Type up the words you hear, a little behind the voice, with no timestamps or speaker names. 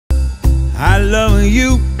I love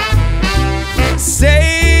you.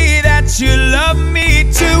 Say that you love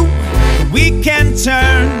me too. We can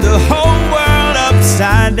turn the whole world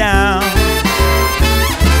upside down.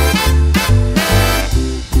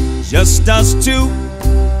 Just us two.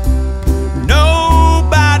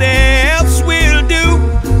 Nobody else will do.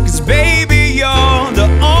 'Cause baby, you're the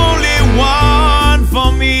only one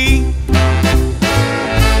for me.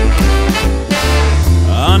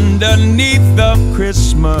 Underneath the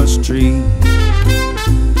Christmas tree.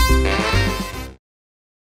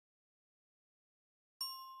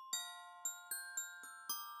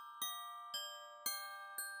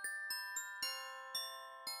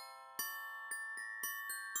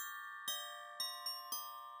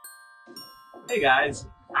 Hey guys!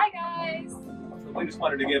 Hi guys! So we just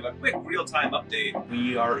wanted to give a quick real-time update.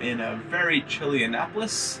 We are in a very chilly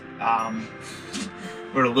Annapolis.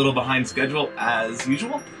 We're a little behind schedule as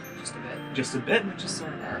usual. Just a bit. Just a bit. Which is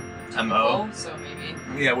sort of our MO. So maybe.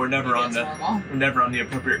 Yeah, we're never on the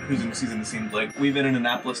appropriate cruising season. It seems like we've been in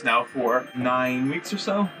Annapolis now for 9 weeks or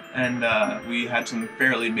so, and we had some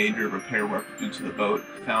fairly major repair work due to the boat.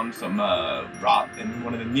 Found some rot in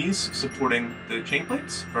one of the knees supporting the chain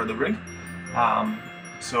plates for the rig.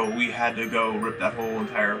 So we had to go rip that whole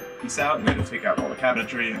entire piece out, and we had to take out all the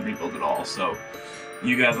cabinetry and rebuild it all. So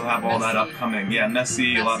you guys will have all that upcoming. Yeah,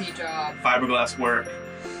 messy a lot of job. Fiberglass work.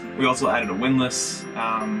 We also added a windlass.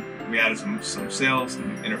 We added some sails,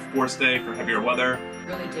 some inner forestay for heavier weather.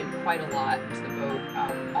 Really did quite a lot to the boat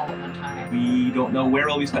all at one time. We don't know where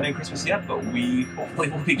we'll be spending Christmas yet, but we hopefully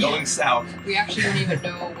will be going south. We actually don't even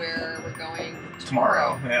know where we're going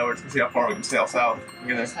tomorrow. Yeah, we're just gonna see how far we can sail south.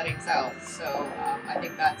 We're just heading south, so I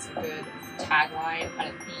think that's a good tagline, kind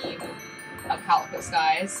of theme of Calico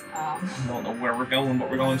Skies. We don't know where we're going, but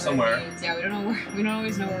we're going somewhere. Yeah, we don't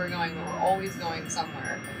always know where we're going, but we're always going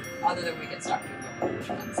somewhere. Other than we get stuck doing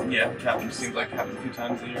the ones. Yeah, which happens, seems like happens a few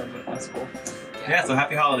times a year, but that's cool. Yeah, so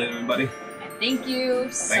happy holidays, everybody. And thank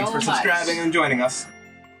you so much. Thanks for subscribing and joining us.